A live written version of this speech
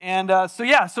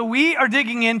So we are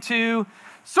digging into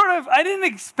I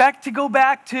didn't expect to go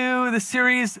back to the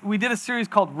series. We did a series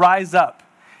called Rise Up.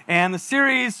 And the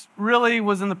series really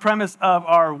was in the premise of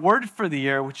our word for the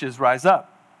year, which is Rise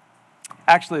Up.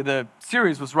 Actually, the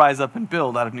series was Rise Up and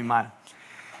Build out of Nehemiah.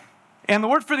 And the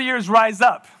word for the year is Rise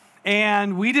Up.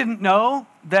 And we didn't know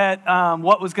that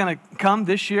what was going to come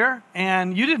this year.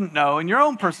 And you didn't know in your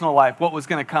own personal life what was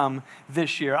going to come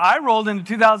this year. I rolled into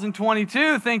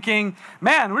 2022 thinking,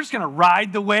 man, we're just going to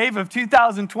ride the wave of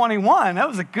 2021. That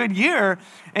was a good year.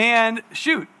 And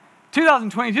shoot,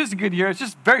 2022 is a good year. It's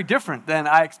just very different than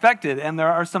I expected. And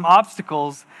there are some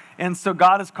obstacles. And so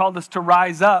God has called us to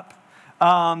rise up.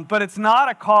 But it's not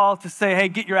a call to say, hey,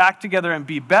 get your act together and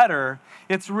be better.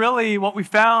 It's really what we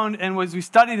found, and as we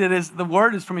studied it, is the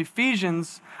word is from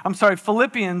Philippians,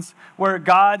 where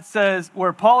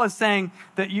Paul is saying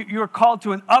that you are called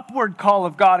to an upward call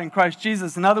of God in Christ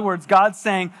Jesus. In other words, God's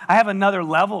saying, I have another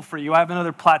level for you. I have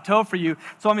another plateau for you.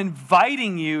 So I'm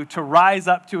inviting you to rise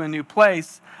up to a new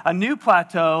place, a new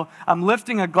plateau. I'm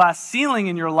lifting a glass ceiling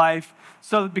in your life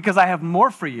because I have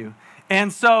more for you.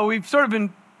 And so we've sort of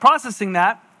been processing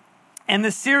that. And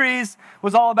this series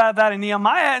was all about that in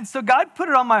Nehemiah. And so God put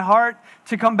it on my heart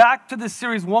to come back to this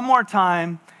series one more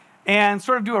time and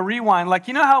sort of do a rewind. Like,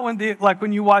 you know how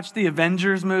when you watch the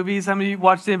Avengers movies, how many of you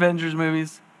watch the Avengers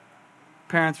movies?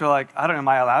 Parents are like, I don't know, am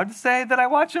I allowed to say that I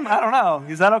watch them? I don't know.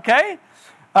 Is that okay?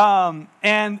 And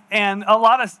a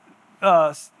lot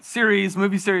of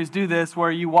movie series do this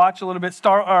where you watch a little bit,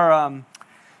 Star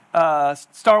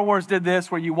Wars did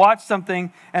this, where you watch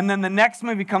something, and then the next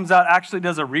movie comes out, actually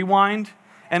does a rewind,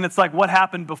 and it's like what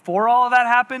happened before all of that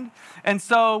happened. And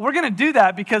so we're going to do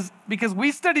that because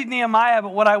we studied Nehemiah,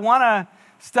 but what I want to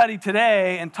study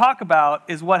today and talk about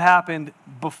is what happened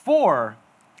before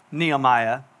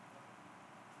Nehemiah.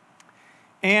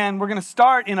 And we're going to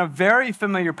start in a very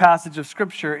familiar passage of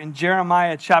Scripture in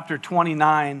Jeremiah chapter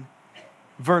 29,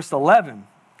 verse 11.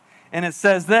 And it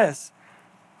says this,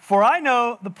 "For I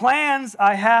know the plans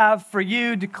I have for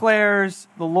you, declares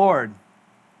the Lord.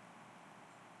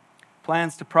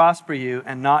 Plans to prosper you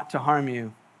and not to harm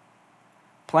you.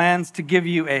 Plans to give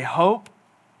you a hope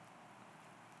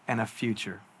and a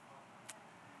future."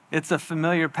 It's a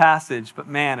familiar passage, but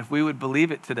man, if we would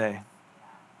believe it today,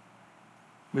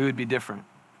 we would be different.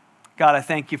 God, I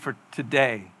thank you for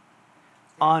today,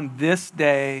 on this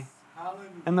day,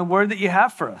 and the word that you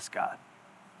have for us, God.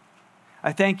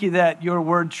 I thank you that your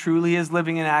word truly is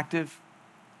living and active.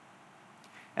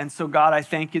 And so, God, I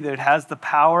thank you that it has the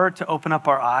power to open up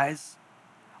our eyes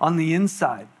on the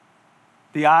inside,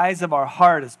 the eyes of our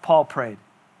heart, as Paul prayed,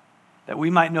 that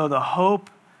we might know the hope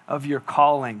of your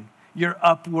calling, your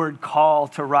upward call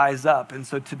to rise up. And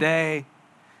so today,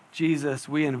 Jesus,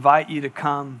 we invite you to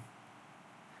come,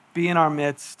 be in our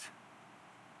midst.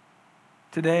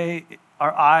 Today,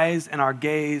 our eyes and our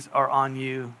gaze are on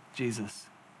you, Jesus,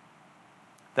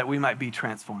 that we might be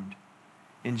transformed.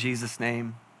 In Jesus'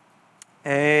 name,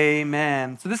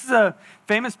 amen. So this is a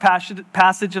famous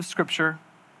passage of Scripture,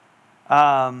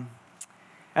 and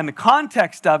the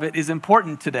context of it is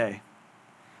important today.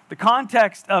 The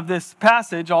context of this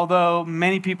passage, although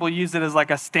many people use it as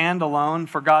like a standalone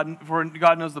for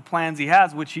God knows the plans he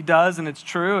has, which he does, and it's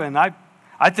true, and I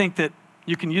think that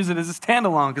you can use it as a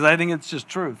standalone because I think it's just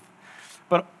truth.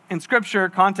 But in Scripture,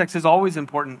 context is always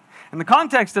important. And the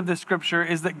context of this Scripture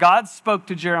is that God spoke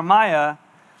to Jeremiah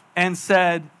and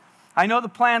said, I know the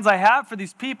plans I have for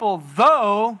these people,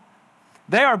 though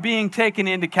they are being taken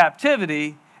into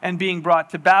captivity and being brought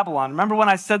to Babylon. Remember when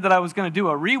I said that I was going to do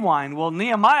a rewind? Well,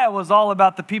 Nehemiah was all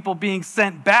about the people being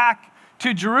sent back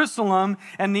to Jerusalem,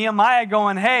 and Nehemiah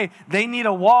going, hey, they need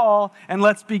a wall, and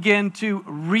let's begin to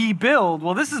rebuild.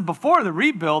 Well, this is before the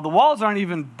rebuild. The walls aren't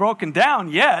even broken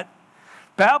down yet.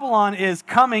 Babylon is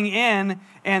coming in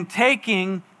and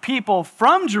taking people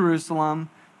from Jerusalem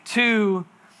to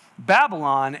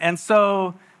Babylon. And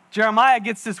so Jeremiah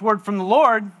gets this word from the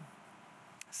Lord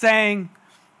saying,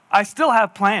 I still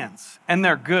have plans, and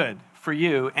they're good for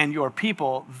you and your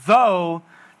people, though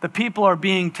the people are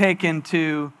being taken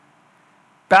to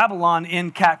Babylon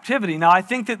in captivity. Now, I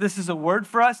think that this is a word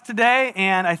for us today,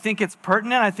 and I think it's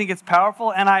pertinent, I think it's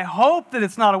powerful, and I hope that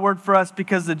it's not a word for us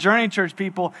because the Journey Church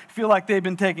people feel like they've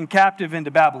been taken captive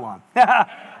into Babylon.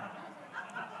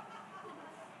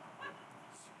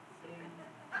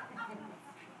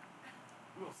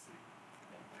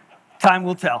 Time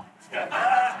will tell.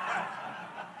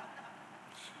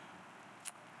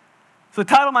 So the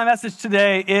title of my message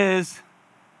today is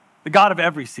The God of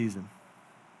Every Season.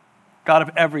 God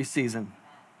of every season.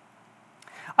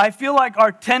 I feel like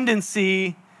our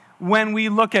tendency when we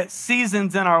look at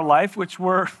seasons in our life, which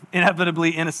we're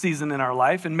inevitably in a season in our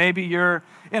life, and maybe you're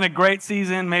in a great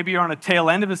season, maybe you're on a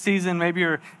tail end of a season, maybe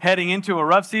you're heading into a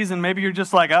rough season, maybe you're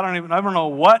just like, I don't know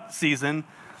what season,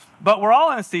 but we're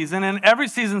all in a season, and every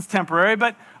season's temporary.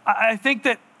 But I think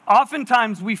that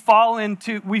oftentimes we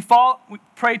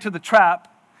prey to the trap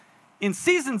in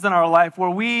seasons in our life where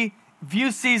we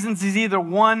view seasons as either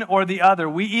one or the other.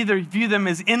 We either view them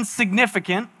as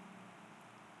insignificant,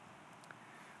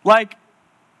 like,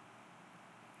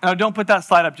 oh, don't put that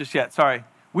slide up just yet, sorry.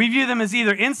 We view them as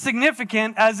either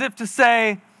insignificant, as if to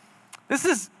say, this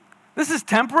is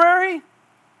temporary,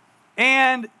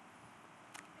 and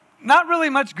not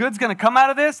really much good's going to come out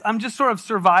of this. I'm just sort of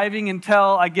surviving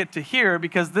until I get to here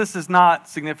because this is not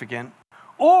significant.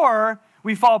 Or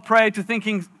we fall prey to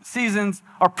thinking seasons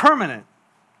are permanent.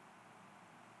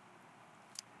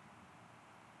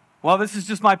 Well, this is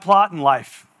just my plot in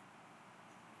life.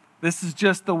 This is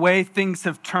just the way things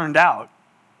have turned out.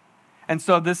 And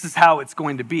so this is how it's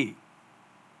going to be.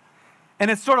 And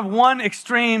it's sort of one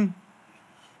extreme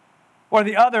or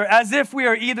the other, as if we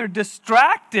are either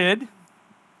distracted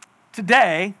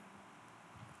today,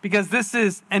 because this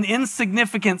is an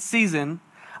insignificant season.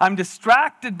 I'm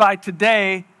distracted by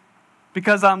today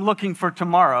because I'm looking for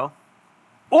tomorrow.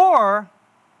 Or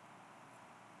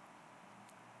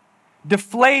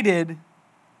deflated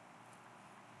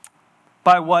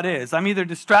by what is. I'm either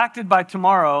distracted by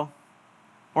tomorrow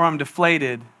or I'm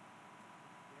deflated.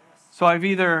 So I've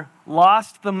either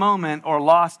lost the moment or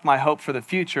lost my hope for the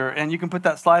future. And you can put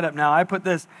that slide up now. I put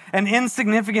this: an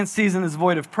insignificant season is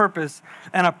void of purpose,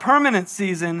 and a permanent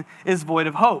season is void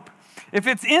of hope. If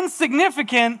it's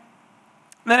insignificant,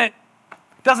 then it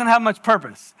doesn't have much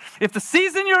purpose. If the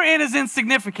season you're in is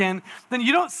insignificant, then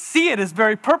you don't see it as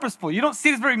very purposeful. You don't see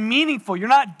it as very meaningful. You're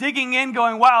not digging in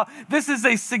going, wow, this is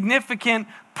a significant,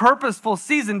 purposeful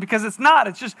season, because it's not.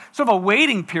 It's just sort of a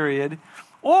waiting period.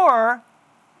 Or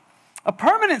a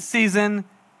permanent season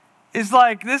is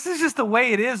like, this is just the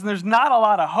way it is, and there's not a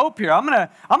lot of hope here. I'm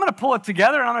gonna pull it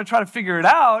together, and I'm gonna try to figure it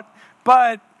out,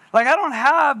 but like, I don't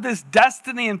have this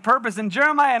destiny and purpose. And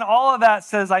Jeremiah and all of that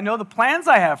says, I know the plans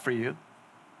I have for you.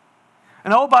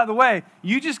 And oh, by the way,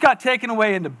 you just got taken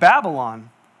away into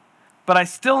Babylon, but I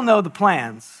still know the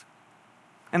plans.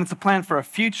 And it's a plan for a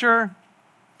future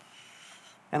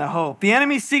and a hope. The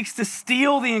enemy seeks to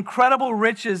steal the incredible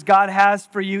riches God has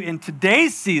for you in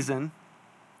today's season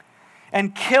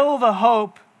and kill the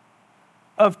hope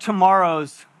of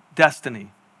tomorrow's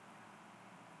destiny.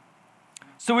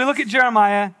 So we look at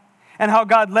Jeremiah and how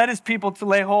God led his people to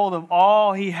lay hold of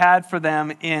all he had for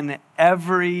them in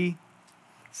every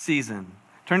season.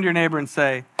 Turn to your neighbor and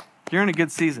say, you're in a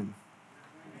good season.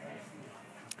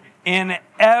 In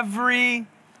every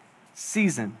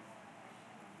season.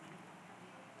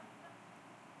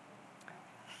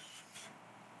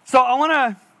 So I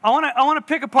want to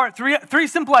pick apart three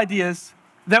simple ideas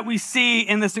that we see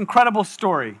in this incredible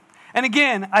story. And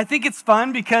again, I think it's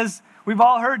fun because we've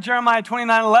all heard Jeremiah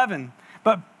 29:11.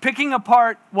 But picking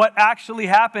apart what actually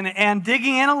happened and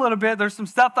digging in a little bit, there's some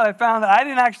stuff that I found that I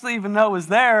didn't actually even know was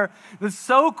there that's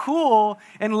so cool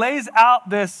and lays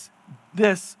out this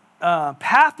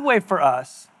pathway for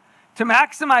us to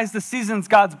maximize the seasons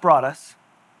God's brought us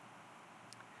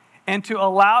and to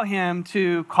allow him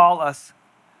to call us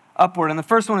upward. And the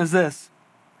first one is this: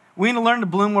 we need to learn to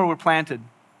bloom where we're planted.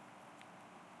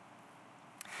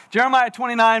 Jeremiah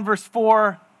 29, verse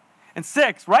 4 and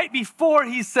 6, right before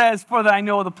he says, for that I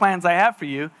know the plans I have for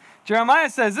you, Jeremiah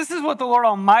says, this is what the Lord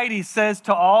Almighty says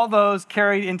to all those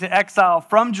carried into exile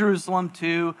from Jerusalem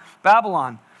to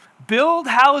Babylon. Build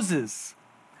houses,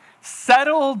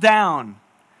 settle down,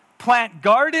 plant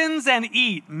gardens and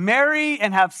eat, marry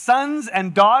and have sons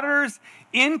and daughters,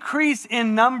 increase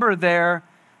in number there,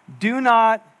 do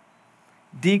not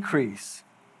decrease.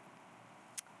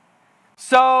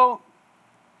 So,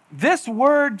 this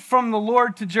word from the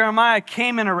Lord to Jeremiah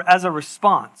came in as a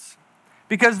response,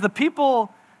 because the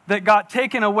people that got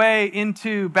taken away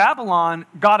into Babylon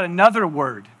got another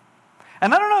word.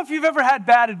 And I don't know if you've ever had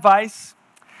bad advice.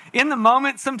 In the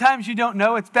moment, sometimes you don't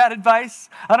know it's bad advice.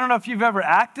 I don't know if you've ever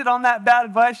acted on that bad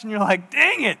advice and you're like,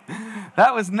 dang it,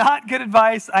 that was not good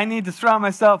advice. I need to surround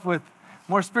myself with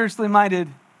more spiritually minded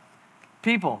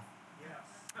people.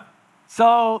 Yes.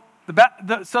 So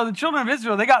the children of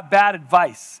Israel, they got bad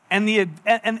advice. And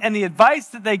the advice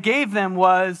that they gave them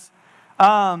was,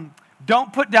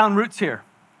 don't put down roots here.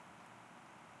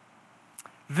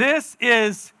 This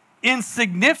is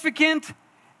insignificant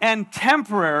and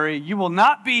temporary. You will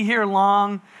not be here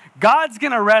long. God's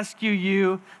going to rescue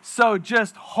you. So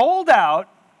just hold out.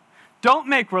 Don't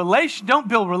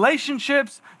build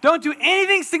relationships. Don't do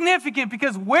anything significant,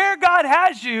 because where God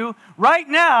has you right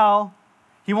now,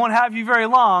 he won't have you very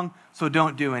long, so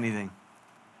don't do anything.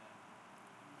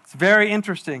 It's very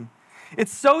interesting.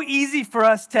 It's so easy for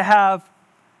us to have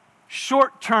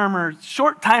short-timer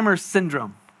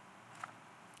syndrome.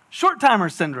 Short-timer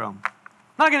syndrome.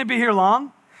 Not going to be here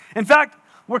long. In fact,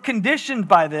 we're conditioned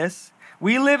by this.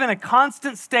 We live in a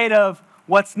constant state of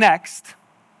what's next,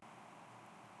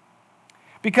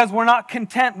 because we're not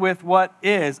content with what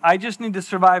is. I just need to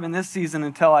survive in this season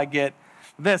until I get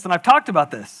this. And I've talked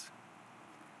about this.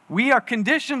 We are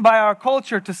conditioned by our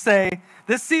culture to say,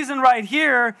 this season right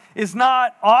here is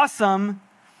not awesome,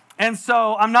 and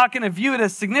so I'm not going to view it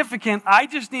as significant. I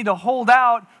just need to hold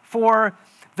out for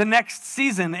the next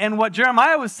season. And what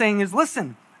Jeremiah was saying is,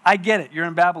 listen, I get it. You're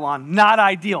in Babylon. Not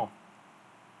ideal.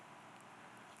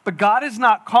 But God is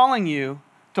not calling you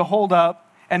to hold up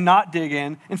and not dig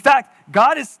in. In fact,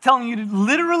 God is telling you to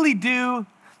literally do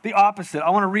the opposite. I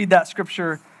want to read that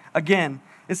scripture again.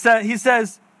 He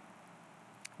says,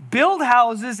 build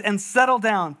houses and settle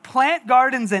down. Plant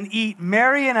gardens and eat.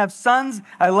 Marry and have sons.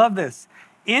 I love this.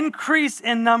 Increase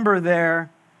in number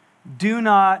there. Do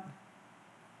not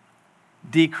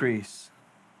decrease.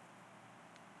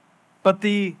 But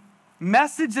the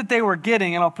message that they were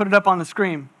getting, and I'll put it up on the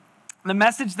screen, the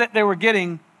message that they were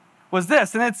getting was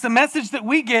this, and it's the message that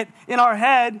we get in our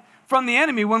head from the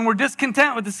enemy when we're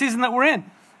discontent with the season that we're in.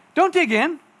 Don't dig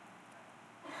in.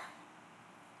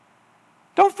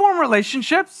 Don't form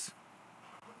relationships.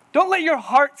 Don't let your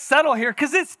heart settle here,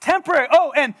 because it's temporary.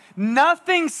 Oh, and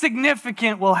nothing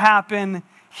significant will happen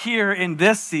here in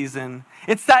this season.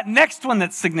 It's that next one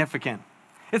that's significant.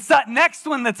 It's that next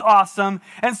one that's awesome.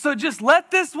 And so just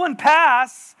let this one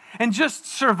pass and just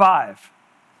survive.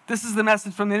 This is the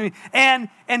message from the enemy. And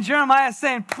Jeremiah is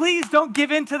saying, please don't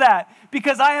give in to that,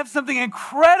 because I have something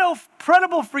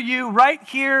incredible for you right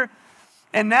here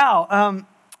and now.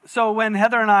 So when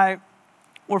Heather and I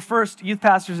were first youth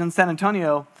pastors in San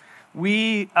Antonio,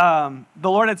 the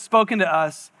Lord had spoken to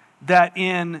us that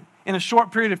in a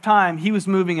short period of time, he was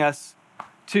moving us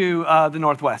to the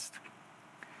Northwest.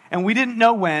 And we didn't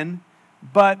know when,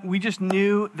 but we just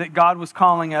knew that God was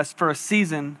calling us for a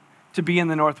season to be in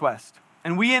the Northwest.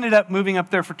 And we ended up moving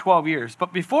up there for 12 years.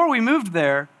 But before we moved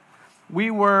there, we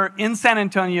were in San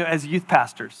Antonio as youth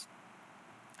pastors.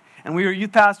 And we were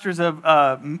youth pastors of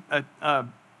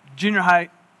junior high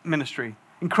ministry.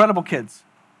 Incredible kids.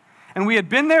 And we had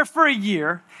been there for a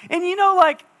year. And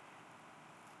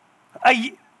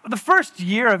the first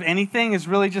year of anything is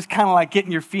really just kind of like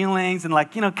getting your feelings and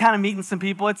kind of meeting some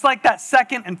people. It's like that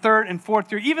second and third and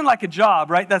fourth year, even like a job,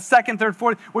 right? That second, third,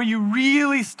 fourth, where you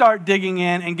really start digging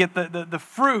in and get the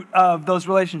fruit of those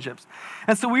relationships.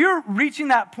 And so we were reaching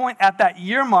that point at that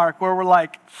year mark where we're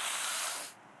like,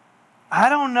 I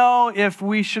don't know if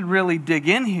we should really dig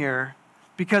in here,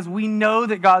 because we know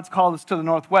that God's called us to the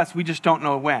Northwest. We just don't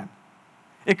know when.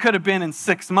 It could have been in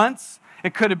 6 months.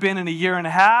 It could have been in a year and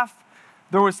a half.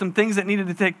 There were some things that needed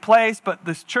to take place, but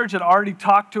this church had already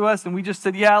talked to us, and we just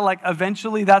said, yeah,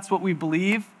 eventually that's what we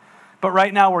believe, but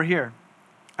right now we're here.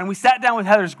 And we sat down with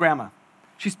Heather's grandma.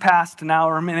 She's passed now.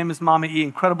 Her name is Mama E,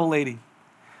 incredible lady.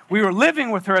 We were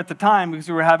living with her at the time because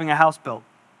we were having a house built.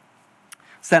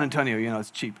 San Antonio,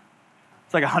 it's cheap.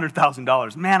 It's like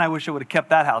 $100,000. Man, I wish I would have kept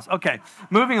that house. Okay,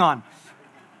 moving on.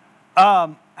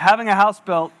 Having a house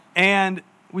built, and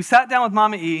we sat down with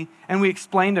Mama E, and we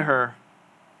explained to her.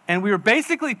 And we were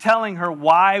basically telling her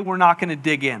why we're not going to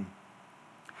dig in.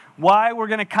 Why we're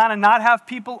going to kind of not have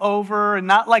people over and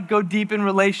not go deep in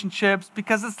relationships.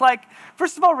 Because it's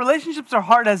first of all, relationships are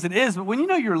hard as it is. But when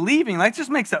you're leaving, that just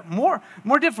makes it more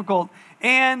difficult.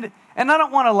 And I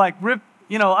don't want to rip,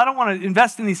 I don't want to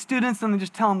invest in these students and then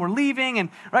just tell them we're leaving. And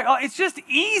right, it's just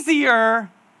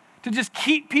easier to just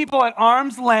keep people at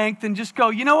arm's length and just go,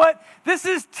 you know what? This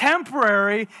is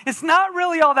temporary. It's not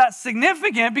really all that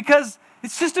significant because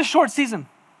it's just a short season.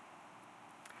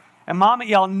 And Mama,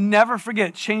 I'll never forget,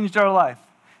 it changed our life.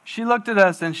 She looked at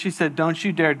us and she said, don't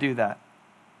you dare do that.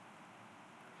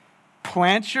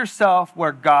 Plant yourself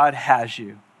where God has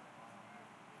you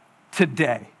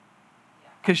today.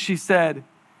 Because she said,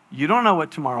 you don't know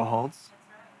what tomorrow holds.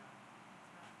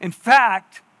 In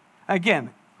fact,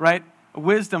 again, right,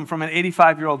 wisdom from an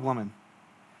 85-year-old woman.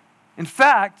 In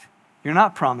fact, you're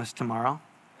not promised tomorrow.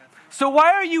 So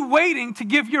why are you waiting to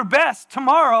give your best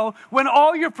tomorrow when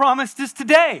all you're promised is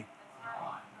today?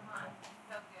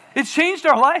 It changed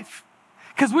our life.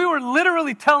 Because we were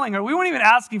literally telling her, we weren't even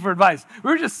asking for advice.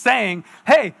 We were just saying,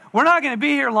 hey, we're not going to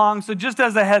be here long, so just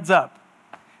as a heads up.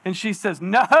 And she says,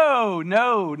 no,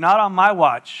 not on my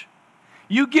watch.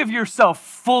 You give yourself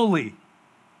fully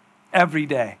every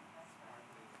day.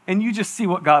 And you just see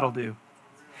what God will do.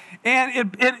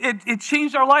 And it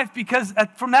changed our life because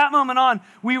from that moment on,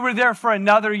 we were there for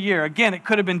another year. Again, it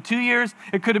could have been 2 years.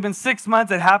 It could have been 6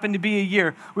 months. It happened to be a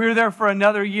year. We were there for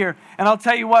another year. And I'll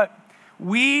tell you what,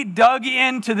 we dug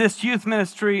into this youth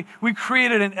ministry. We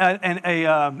created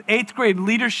an eighth grade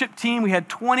leadership team. We had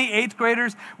 20 eighth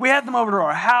graders. We had them over to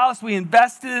our house. We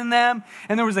invested in them.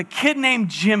 And there was a kid named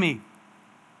Jimmy.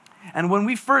 And when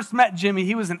we first met Jimmy,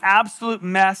 he was an absolute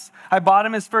mess. I bought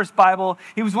him his first Bible.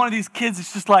 He was one of these kids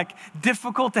that's just like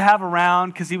difficult to have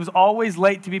around because he was always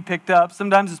late to be picked up.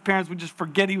 Sometimes his parents would just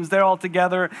forget he was there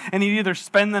altogether, and he'd either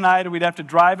spend the night or we'd have to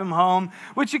drive him home,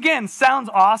 which again sounds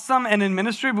awesome and in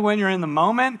ministry, but when you're in the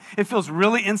moment, it feels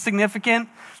really insignificant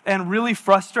and really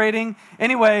frustrating.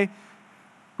 Anyway,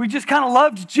 we just kind of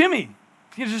loved Jimmy.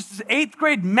 He was just this eighth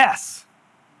grade mess.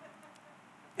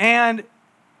 And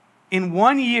in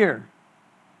 1 year,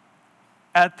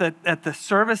 at the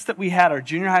service that we had, our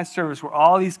junior high service, where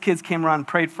all these kids came around and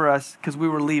prayed for us because we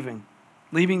were leaving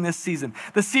this season,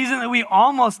 the season that we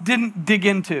almost didn't dig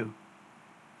into,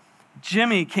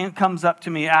 Jimmy comes up to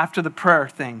me after the prayer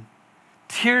thing,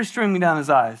 tears streaming down his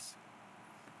eyes,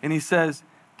 and he says,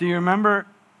 do you remember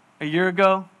a year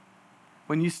ago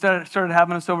when you started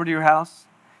having us over to your house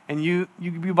and you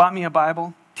bought me a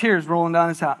Bible? Tears rolling down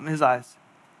his eyes.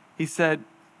 He said,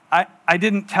 I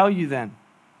didn't tell you then,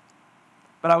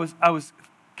 but I was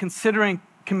considering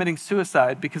committing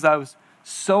suicide because I was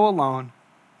so alone.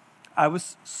 I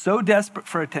was so desperate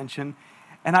for attention,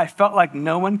 and I felt like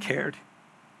no one cared.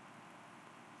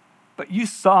 But you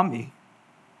saw me.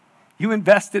 You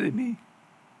invested in me,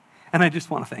 and I just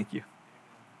want to thank you.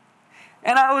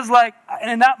 And I was like,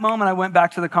 and in that moment, I went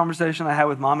back to the conversation I had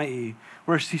with Mama E,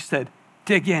 where she said,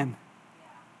 dig in.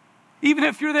 Even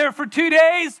if you're there for 2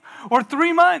 days or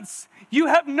 3 months, you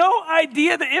have no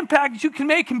idea the impact you can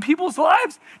make in people's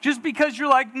lives just because you're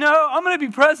like, no, I'm going to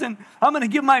be present. I'm going to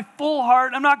give my full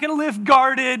heart. I'm not going to live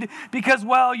guarded because,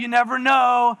 well, you never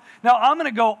know. No, I'm going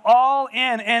to go all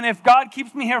in. And if God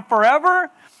keeps me here forever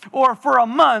or for a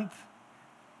month,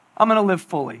 I'm going to live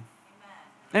fully.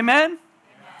 Amen? Amen?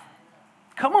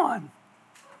 Come on.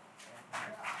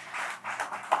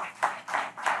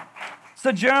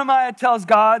 So Jeremiah tells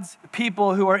God's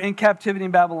people who are in captivity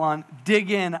in Babylon, dig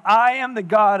in. I am the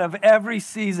God of every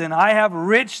season. I have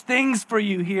rich things for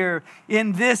you here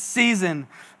in this season,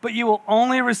 but you will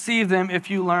only receive them if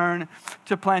you learn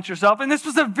to plant yourself. And this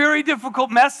was a very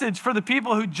difficult message for the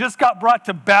people who just got brought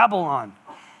to Babylon.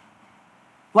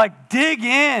 Like, dig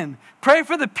in. Pray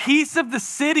for the peace of the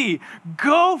city.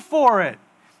 Go for it.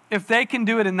 If they can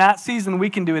do it in that season, we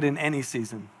can do it in any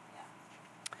season.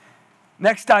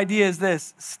 Next idea is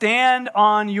this: stand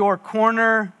on your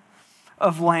corner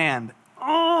of land.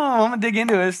 Oh, I'm going to dig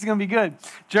into it. This is going to be good.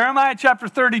 Jeremiah chapter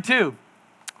 32.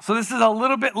 So this is a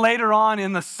little bit later on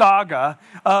in the saga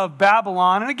of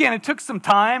Babylon. And again, it took some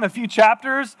time, a few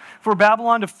chapters, for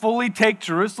Babylon to fully take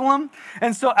Jerusalem.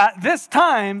 And so at this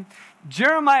time,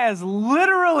 Jeremiah is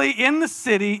literally in the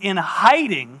city in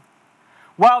hiding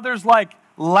while there's like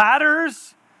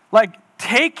ladders, like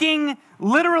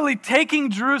literally taking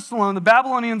Jerusalem. The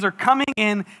Babylonians are coming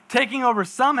in, taking over.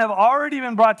 Some have already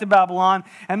been brought to Babylon,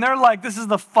 and they're like, this is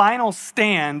the final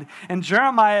stand. And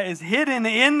Jeremiah is hidden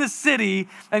in the city,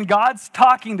 and God's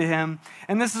talking to him.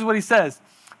 And this is what he says: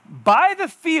 by the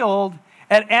field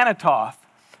at Anathoth,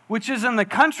 which is in the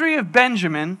country of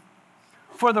Benjamin,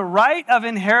 for the right of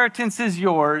inheritance is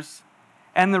yours,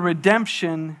 and the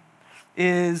redemption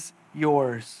is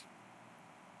yours.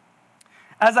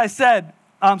 As I said,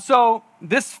 so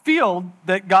this field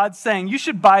that God's saying, you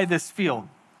should buy this field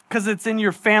because it's in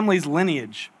your family's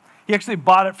lineage. He actually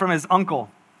bought it from his uncle.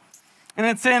 And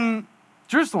it's in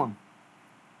Jerusalem.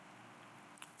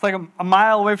 It's like a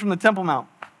mile away from the Temple Mount.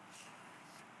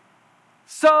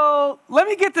 So let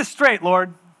me get this straight,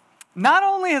 Lord. Not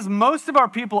only has most of our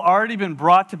people already been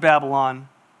brought to Babylon,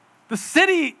 the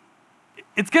city,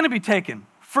 it's going to be taken,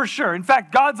 for sure. In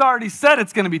fact, God's already said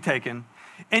it's going to be taken.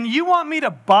 And you want me to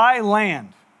buy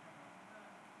land.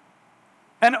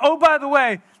 And oh, by the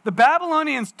way, the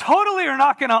Babylonians totally are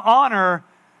not going to honor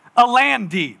a land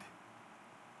deed.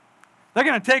 They're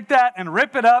going to take that and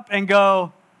rip it up and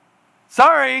go,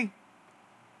 sorry,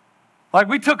 like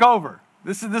we took over.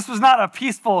 This was not a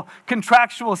peaceful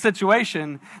contractual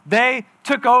situation. They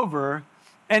took over,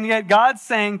 and yet God's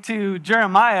saying to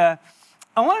Jeremiah,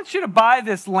 I want you to buy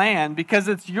this land because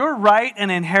it's your right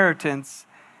and inheritance,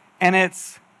 and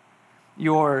it's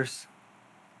yours.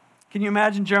 Can you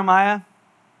imagine Jeremiah?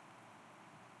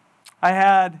 I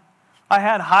had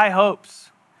high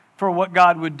hopes for what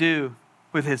God would do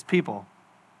with his people.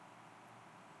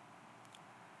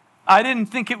 I didn't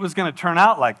think it was going to turn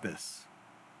out like this.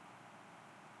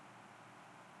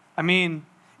 I mean,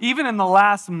 even in the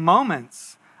last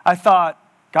moments, I thought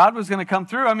God was going to come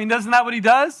through. I mean, isn't that what he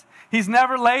does? He's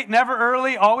never late, never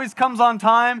early, always comes on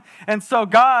time. And so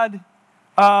God,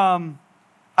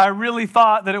 I really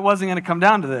thought that it wasn't going to come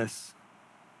down to this.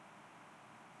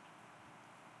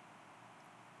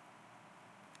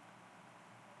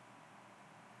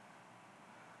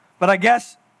 But I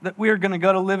guess that we are going to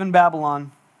go to live in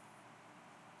Babylon.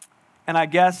 And I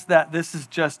guess that this is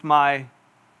just my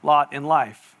lot in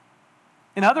life.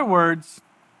 In other words,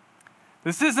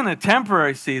 this isn't a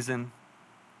temporary season.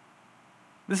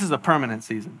 This is a permanent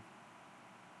season.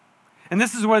 And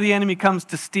this is where the enemy comes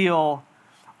to steal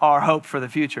our hope for the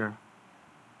future.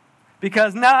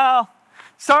 Because now,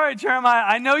 sorry, Jeremiah,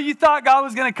 I know you thought God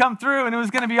was going to come through and it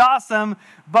was going to be awesome,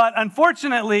 but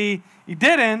unfortunately, he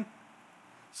didn't.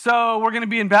 So we're going to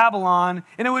be in Babylon,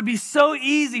 and it would be so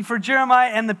easy for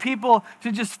Jeremiah and the people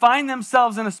to just find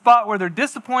themselves in a spot where they're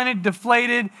disappointed,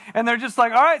 deflated, and they're just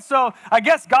like, all right, so I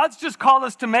guess God's just called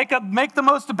us to make the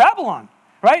most of Babylon,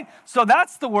 right? So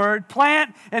that's the word,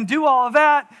 plant and do all of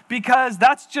that, because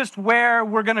that's just where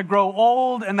we're going to grow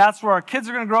old, and that's where our kids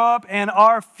are going to grow up, and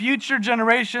our future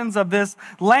generations of this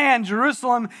land,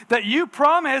 Jerusalem, that you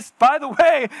promised. By the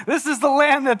way, this is the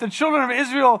land that the children of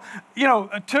Israel,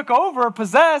 took over,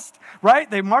 possessed, right?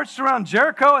 They marched around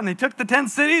Jericho and they took the 10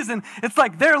 cities, and it's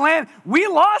like their land. We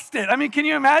lost it. I mean, can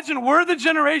you imagine? We're the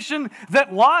generation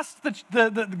that lost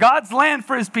the God's land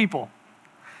for his people.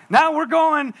 Now we're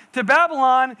going to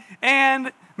Babylon,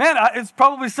 and man, it's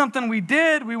probably something we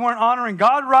did. We weren't honoring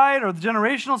God right, or the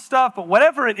generational stuff, but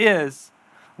whatever it is,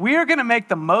 we are going to make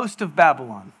the most of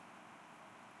Babylon.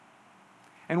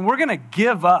 And we're going to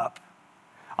give up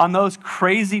on those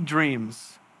crazy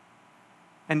dreams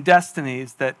and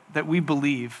destinies that we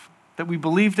believed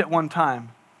at one time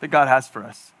that God has for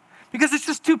us. Because it's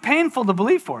just too painful to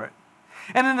believe for it.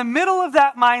 And in the middle of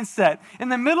that mindset,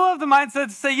 to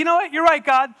say, you know what, you're right,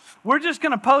 God, we're just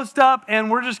going to post up and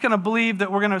we're just going to believe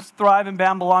that we're going to thrive in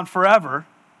Babylon forever.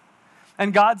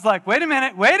 And God's like, wait a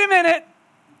minute.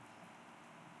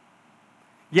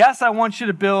 Yes, I want you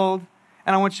to build,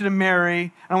 and I want you to marry,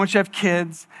 and I want you to have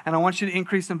kids, and I want you to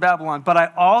increase in Babylon, but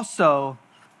I also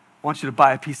want you to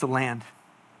buy a piece of land.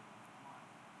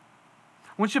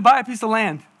 I want you to buy a piece of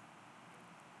land.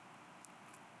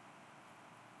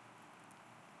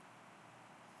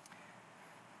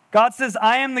 God says,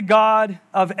 I am the God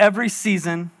of every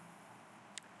season,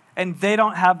 and they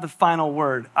don't have the final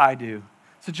word. I do.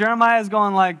 So Jeremiah is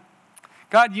going like,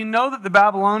 God, you know that the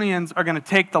Babylonians are going to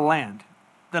take the land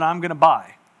that I'm going to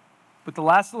buy. With the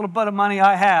last little bit of money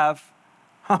I have,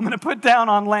 I'm going to put down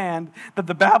on land that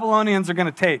the Babylonians are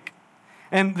going to take.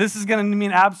 And this is going to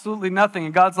mean absolutely nothing.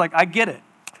 And God's like, I get it.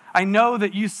 I know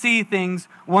that you see things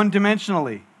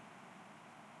one-dimensionally.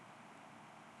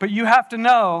 But you have to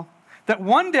know that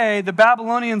one day the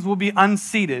Babylonians will be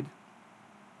unseated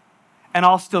and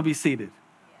I'll still be seated.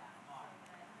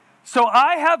 So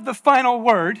I have the final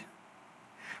word.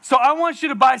 So I want you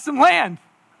to buy some land.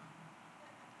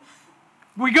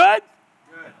 We good?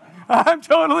 Good. I'm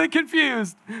totally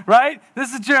confused, right?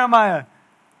 This is Jeremiah.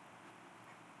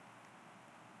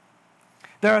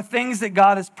 There are things that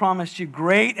God has promised you,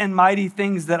 great and mighty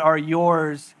things that are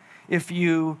yours if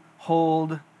you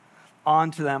hold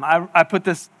on to them. I put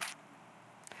this.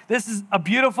 This is a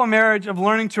beautiful marriage of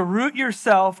learning to root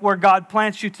yourself where God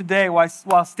plants you today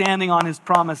while standing on his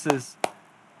promises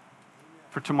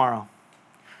for tomorrow.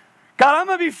 God, I'm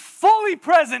going to be fully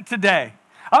present today.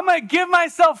 I'm going to give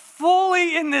myself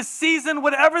fully in this season,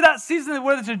 whatever that season is,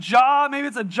 whether it's a job, maybe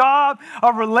it's a job,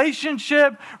 a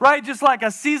relationship, right? Just like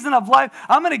a season of life.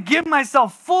 I'm going to give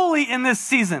myself fully in this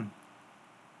season.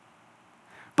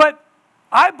 But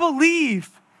I believe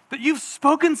that you've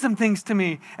spoken some things to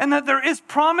me and that there is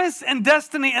promise and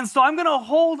destiny. And so I'm going to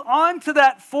hold on to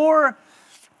that for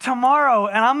tomorrow,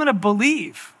 and I'm going to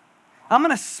believe. I'm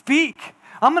going to speak.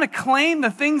 I'm going to claim the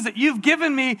things that you've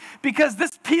given me, because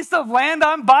this piece of land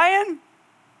I'm buying,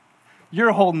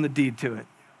 you're holding the deed to it.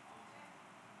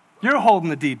 You're holding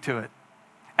the deed to it.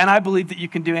 And I believe that you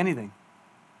can do anything.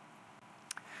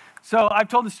 So I've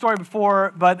told this story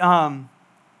before, but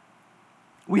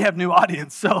we have new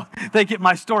audience, so they get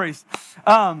my stories.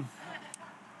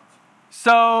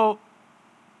 So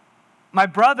my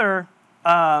brother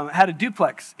had a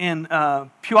duplex in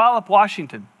Puyallup,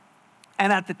 Washington.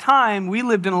 And at the time, we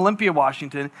lived in Olympia,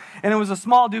 Washington, and it was a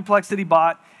small duplex that he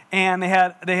bought, and they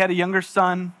had a younger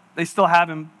son. They still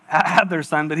have their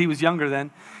son, but he was younger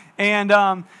then. And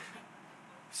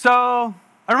so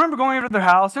I remember going over to their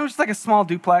house, and it was just like a small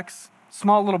duplex,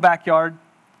 small little backyard.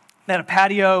 They had a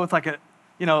patio with like a,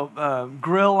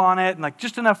 grill on it, and like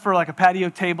just enough for like a patio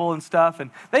table and stuff.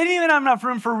 And they didn't even have enough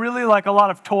room for really like a lot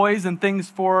of toys and things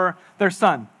for their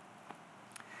son.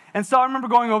 And so I remember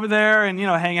going over there and,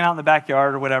 hanging out in the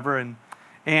backyard or whatever, and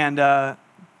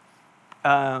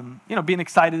being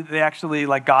excited that they actually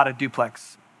like got a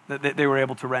duplex that they were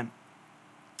able to rent.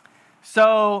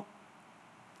 So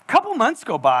a couple months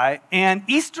go by and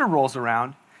Easter rolls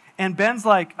around, and Ben's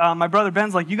like, my brother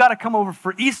Ben's like, you got to come over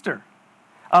for Easter.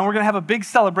 We're going to have a big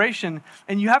celebration,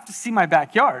 and you have to see my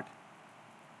backyard.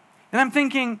 And I'm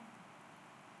thinking,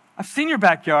 I've seen your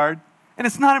backyard, and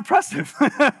it's not impressive.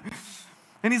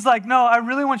 And he's like, no, I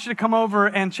really want you to come over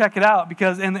and check it out,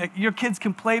 because your kids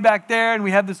can play back there, and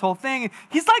we have this whole thing.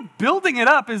 He's like building it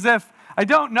up as if I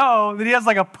don't know that he has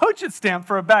like a Poach-It stamp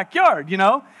for a backyard,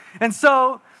 And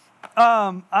so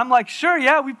I'm like, sure,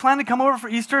 yeah, we plan to come over for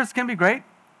Easter. It's going to be great.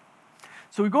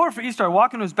 So we go over for Easter. I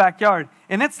walk into his backyard,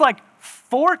 and it's like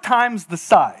 4 times the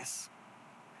size.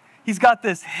 He's got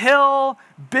this hill,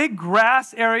 big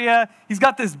grass area. He's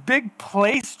got this big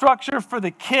play structure for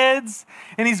the kids.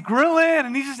 And he's grilling,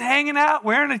 and he's just hanging out,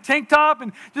 wearing a tank top,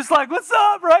 and just like, what's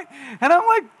up, right? And I'm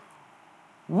like,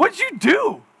 what'd you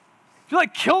do? Did you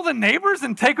like kill the neighbors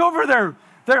and take over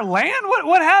their land?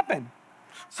 What happened?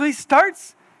 So he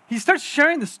starts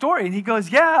sharing the story, and he goes,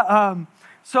 yeah,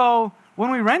 so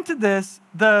when we rented this,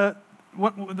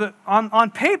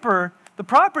 on paper, the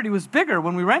property was bigger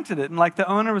when we rented it. And like the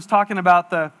owner was talking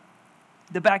about the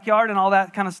backyard and all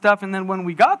that kind of stuff. And then when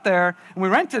we got there and we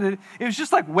rented it, it was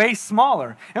just like way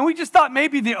smaller. And we just thought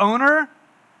maybe the owner,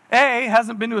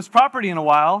 hasn't been to his property in a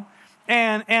while,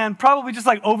 and probably just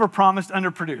like overpromised,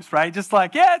 underproduced, right? Just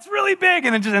like, yeah, it's really big,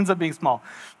 and it just ends up being small.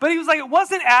 But he was like, it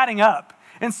wasn't adding up.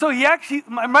 And so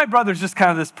my brother's just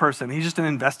kind of this person. He's just an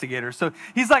investigator. So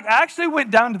he's like, I actually went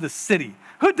down to the city.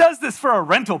 Who does this for a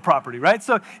rental property, right?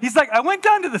 So he's like, I went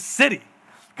down to the city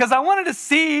because I wanted to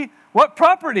see what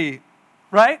property,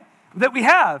 right, that we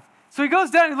have. So he goes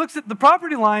down, he looks at the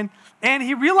property line, and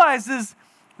he realizes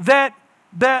that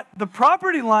the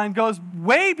property line goes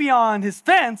way beyond his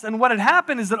fence. And what had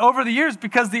happened is that over the years,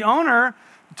 because the owner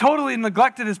totally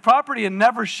neglected his property and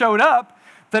never showed up,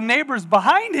 the neighbors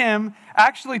behind him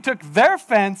actually took their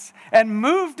fence and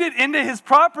moved it into his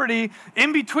property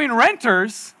in between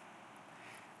renters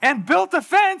and built a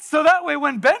fence so that way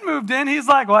when Ben moved in, he's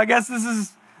like, well, I guess this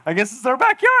is our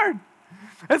backyard.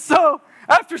 And so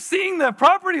after seeing the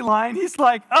property line, he's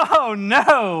like, oh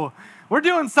no, we're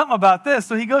doing something about this.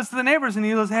 So he goes to the neighbors and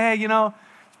he goes, hey,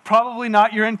 probably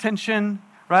not your intention,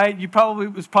 right? It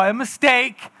was probably a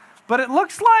mistake, but it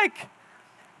looks like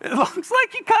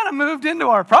you kind of moved into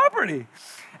our property.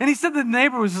 And he said the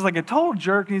neighbor was just like a total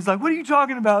jerk. And he's like, what are you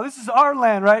talking about? This is our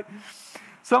land, right?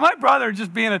 So my brother,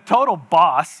 just being a total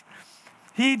boss,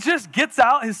 he just gets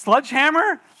out his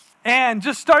sledgehammer and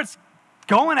just starts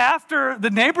going after the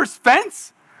neighbor's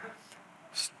fence,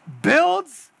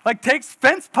 takes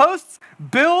fence posts,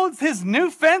 builds his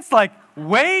new fence like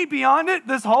way beyond it,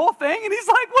 this whole thing. And he's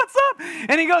like, what's up?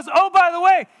 And he goes, oh, by the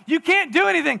way, you can't do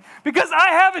anything because I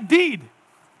have a deed.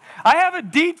 I have a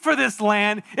deed for this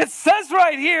land. It says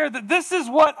right here that this is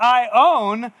what I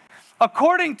own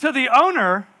according to the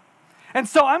owner. And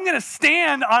so I'm going to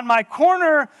stand on my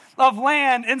corner of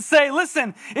land and say,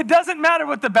 listen, it doesn't matter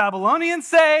what the Babylonians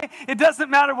say. It doesn't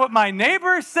matter what my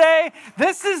neighbors say.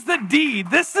 This is the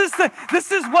deed. This is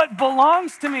what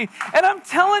belongs to me. And I'm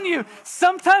telling you,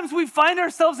 sometimes we find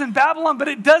ourselves in Babylon, but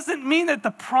it doesn't mean that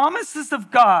the promises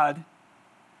of God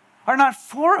are not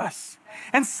for us.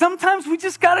 And sometimes we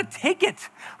just got to take it,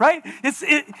 right?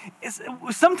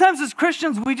 Sometimes as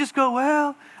Christians, we just go,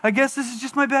 well, I guess this is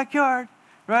just my backyard,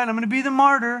 right? I'm going to be the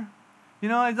martyr.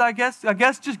 I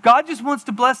guess just God just wants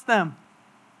to bless them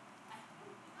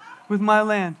with my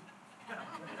land.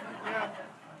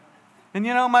 And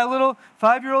my little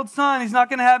 5-year-old son, he's not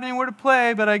going to have anywhere to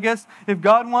play, but I guess if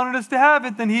God wanted us to have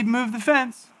it, then he'd move the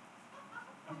fence.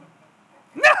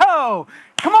 No!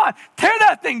 Come on, tear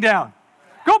that thing down.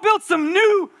 Go build some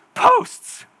new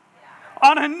posts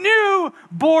on a new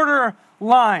border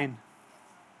line.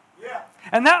 Yeah.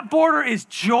 And that border is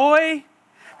joy.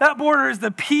 That border is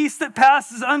the peace that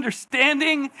passes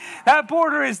understanding. That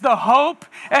border is the hope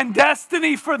and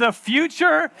destiny for the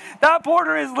future. That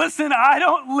border is, listen, I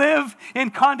don't live in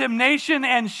condemnation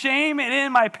and shame and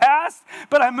in my past,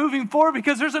 but I'm moving forward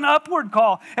because there's an upward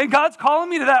call. And God's calling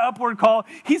me to that upward call.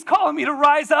 He's calling me to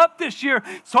rise up this year.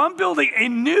 So I'm building a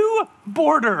new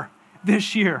border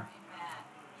this year.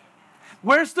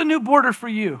 Where's the new border for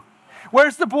you?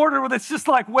 Where's the border that's just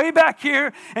like way back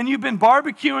here and you've been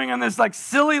barbecuing on this like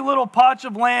silly little patch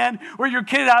of land where your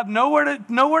kids have nowhere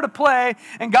to play,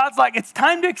 and God's like, it's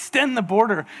time to extend the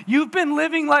border. You've been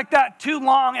living like that too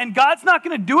long, and God's not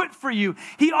going to do it for you.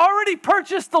 He already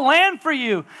purchased the land for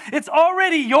you. It's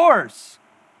already yours.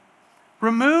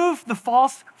 Remove the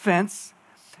false fence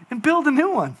and build a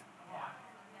new one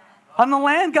on the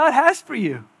land God has for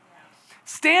you.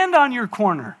 Stand on your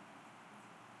corner.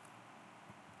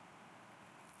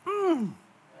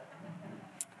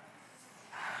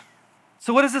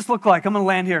 So what does this look like? I'm going to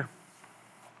land here.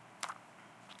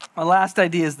 My last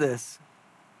idea is this.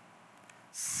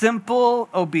 Simple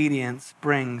obedience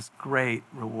brings great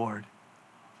reward.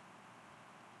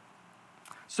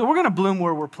 So we're going to bloom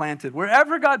where we're planted.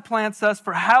 Wherever God plants us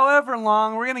for however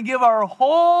long, we're going to give our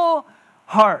whole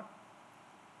heart.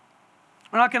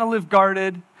 We're not going to live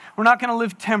guarded. We're not going to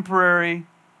live temporary.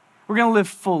 We're going to live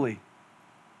fully.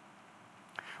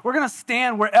 We're going to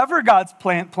stand wherever God's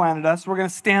planted us. We're going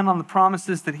to stand on the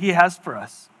promises that He has for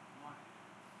us.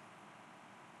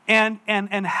 And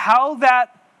how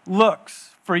that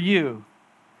looks for you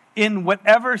in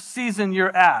whatever season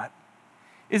you're at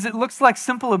is it looks like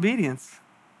simple obedience.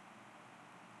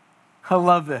 I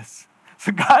love this.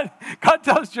 So God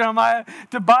tells Jeremiah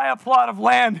to buy a plot of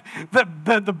land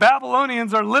that the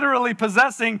Babylonians are literally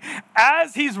possessing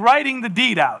as he's writing the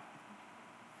deed out.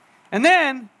 And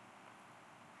then,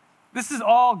 this is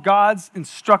all God's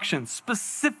instruction,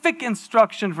 specific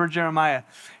instruction for Jeremiah.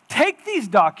 Take these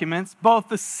documents, both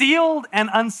the sealed and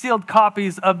unsealed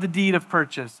copies of the deed of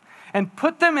purchase, and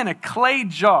put them in a clay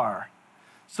jar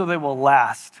so they will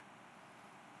last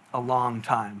a long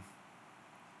time.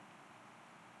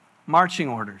 Marching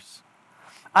orders.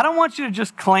 I don't want you to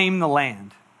just claim the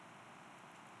land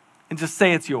and just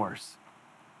say it's yours.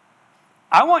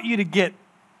 I want you to get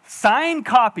signed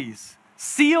copies,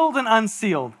 sealed and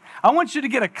unsealed. I want you to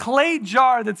get a clay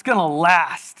jar that's going to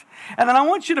last. And then I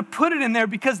want you to put it in there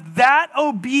because that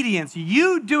obedience,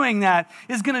 you doing that,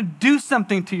 is going to do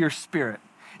something to your spirit.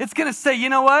 It's going to say, you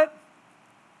know what?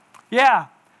 Yeah,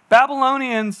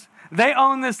 Babylonians, they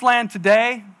own this land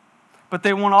today, but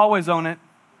they won't always own it.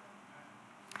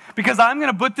 Because I'm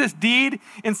going to put this deed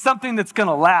in something that's going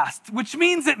to last, which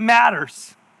means it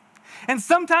matters. And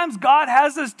sometimes God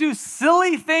has us do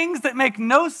silly things that make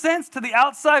no sense to the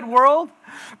outside world,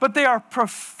 but they are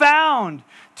profound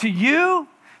to you,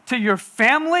 to your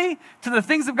family, to the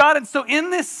things of God. And so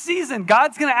in this season,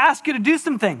 God's going to ask you to do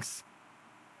some things.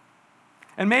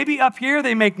 And maybe up here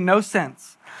they make no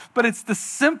sense, but it's the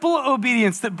simple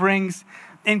obedience that brings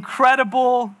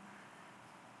incredible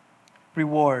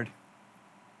reward.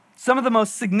 Some of the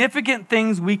most significant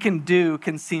things we can do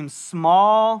can seem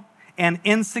small and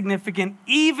insignificant,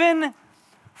 even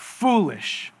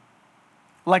foolish,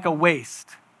 like a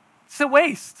waste. It's a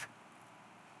waste.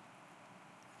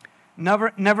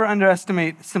 Never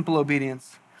underestimate simple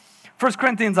obedience. 1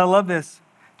 Corinthians, I love this.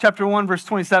 Chapter 1, verse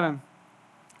 27.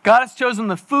 God has chosen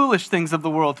the foolish things of the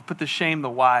world to put to shame the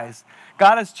wise.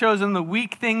 God has chosen the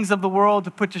weak things of the world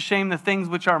to put to shame the things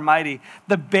which are mighty.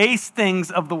 The base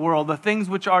things of the world, the things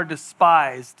which are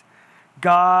despised.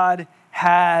 God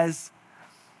has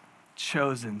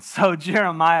chosen. So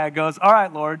Jeremiah goes, all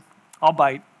right, Lord, I'll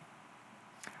bite.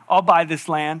 I'll buy this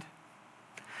land.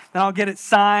 Then I'll get it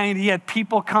signed. He had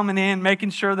people coming in,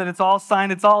 making sure that it's all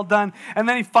signed, it's all done. And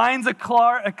then he finds a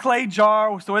clay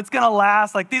jar, so it's going to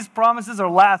last. Like, these promises are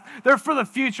last. They're for the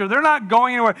future. They're not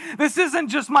going anywhere. This isn't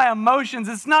just my emotions.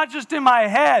 It's not just in my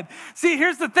head. See,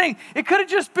 here's the thing. It could have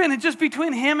just been just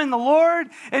between him and the Lord,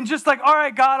 and just like, all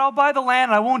right, God, I'll buy the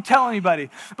land and I won't tell anybody.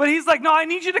 But he's like, no, I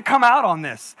need you to come out on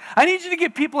this. I need you to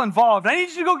get people involved. I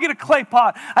need you to go get a clay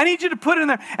pot. I need you to put it in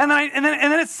there. And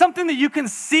then it's something that you can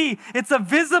see. It's a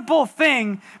visible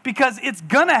thing because it's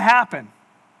gonna happen.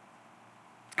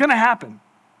 It's gonna happen.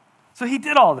 So he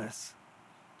did all this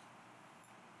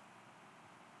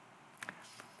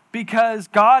because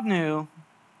God knew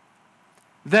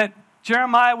that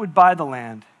Jeremiah would buy the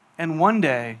land, and one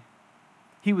day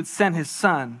he would send his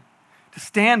son to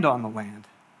stand on the land,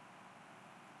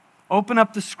 open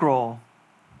up the scroll,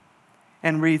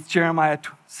 and read Jeremiah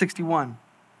 61,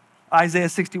 Isaiah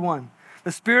 61.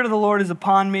 The Spirit of the Lord is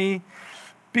upon me,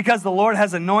 because the Lord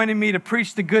has anointed me to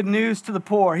preach the good news to the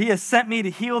poor. He has sent me to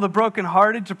heal the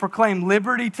brokenhearted, to proclaim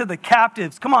liberty to the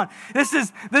captives. Come on, this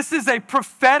is a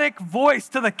prophetic voice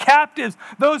to the captives,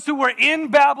 those who were in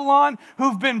Babylon,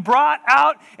 who've been brought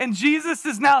out. And Jesus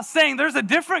is now saying there's a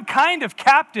different kind of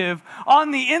captive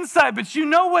on the inside, but you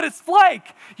know what it's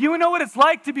like. You know what it's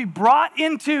like to be brought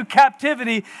into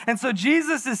captivity. And so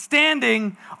Jesus is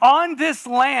standing on this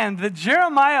land that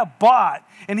Jeremiah bought,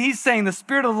 And he's saying, the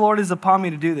Spirit of the Lord is upon me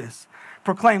to do this.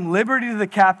 Proclaim liberty to the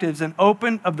captives and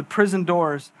open of the prison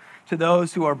doors to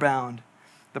those who are bound.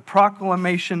 The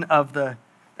proclamation of the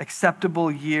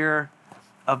acceptable year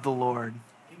of the Lord.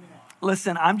 Amen.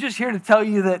 Listen, I'm just here to tell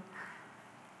you that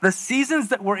the seasons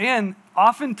that we're in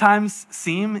oftentimes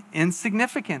seem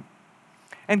insignificant.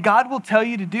 And God will tell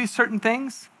you to do certain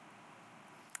things,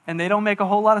 and they don't make a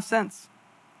whole lot of sense.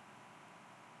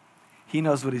 He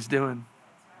knows what he's doing.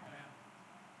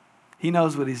 He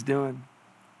knows what he's doing.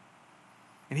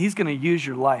 And he's going to use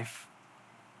your life.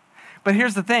 But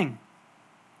here's the thing.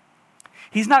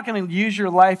 He's not going to use your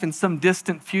life in some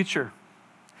distant future,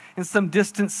 in some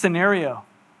distant scenario.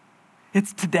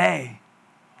 It's today.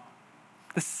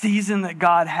 The season that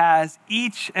God has,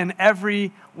 each and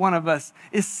every one of us,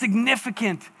 is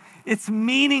significant. It's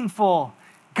meaningful.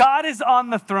 God is on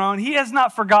the throne. He has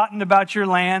not forgotten about your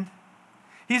land.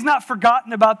 He's not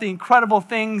forgotten about the incredible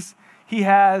things he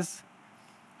has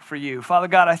for you. Father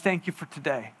God, I thank you for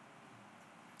today.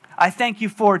 I thank you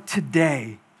for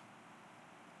today.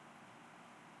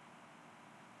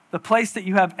 The place that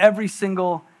you have every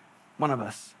single one of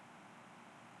us.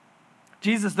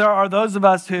 Jesus, there are those of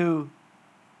us who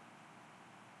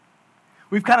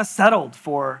we've kind of settled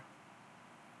for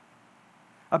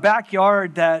a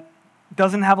backyard that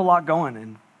doesn't have a lot going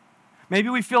in. Maybe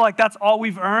we feel like that's all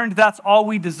we've earned, that's all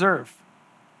we deserve.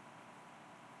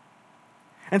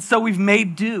 And so we've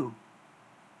made do.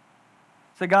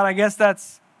 So God, I guess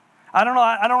I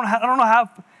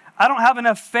don't have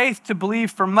enough faith to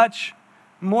believe for much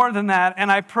more than that.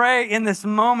 And I pray in this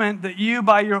moment that you,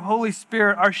 by your Holy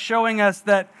Spirit, are showing us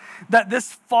that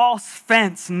this false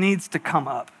fence needs to come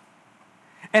up.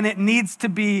 And it needs to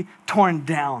be torn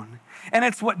down. And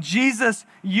it's what Jesus,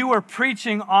 you were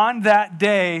preaching on that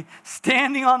day,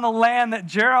 standing on the land that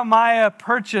Jeremiah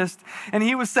purchased. And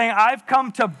he was saying, I've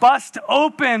come to bust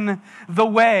open the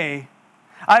way.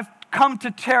 I've come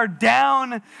to tear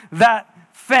down that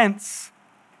fence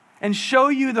and show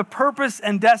you the purpose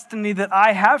and destiny that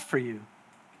I have for you.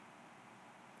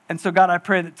 And so God, I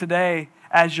pray that today,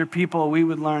 as your people, we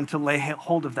would learn to lay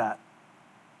hold of that.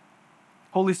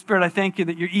 Holy Spirit, I thank you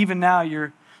that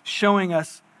you're showing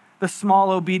us the small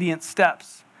obedient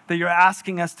steps that you're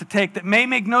asking us to take that may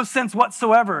make no sense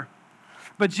whatsoever.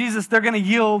 But Jesus, they're going to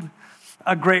yield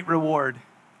a great reward.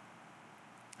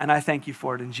 And I thank you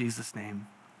for it in Jesus' name.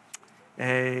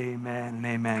 Amen and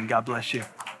amen. God bless you.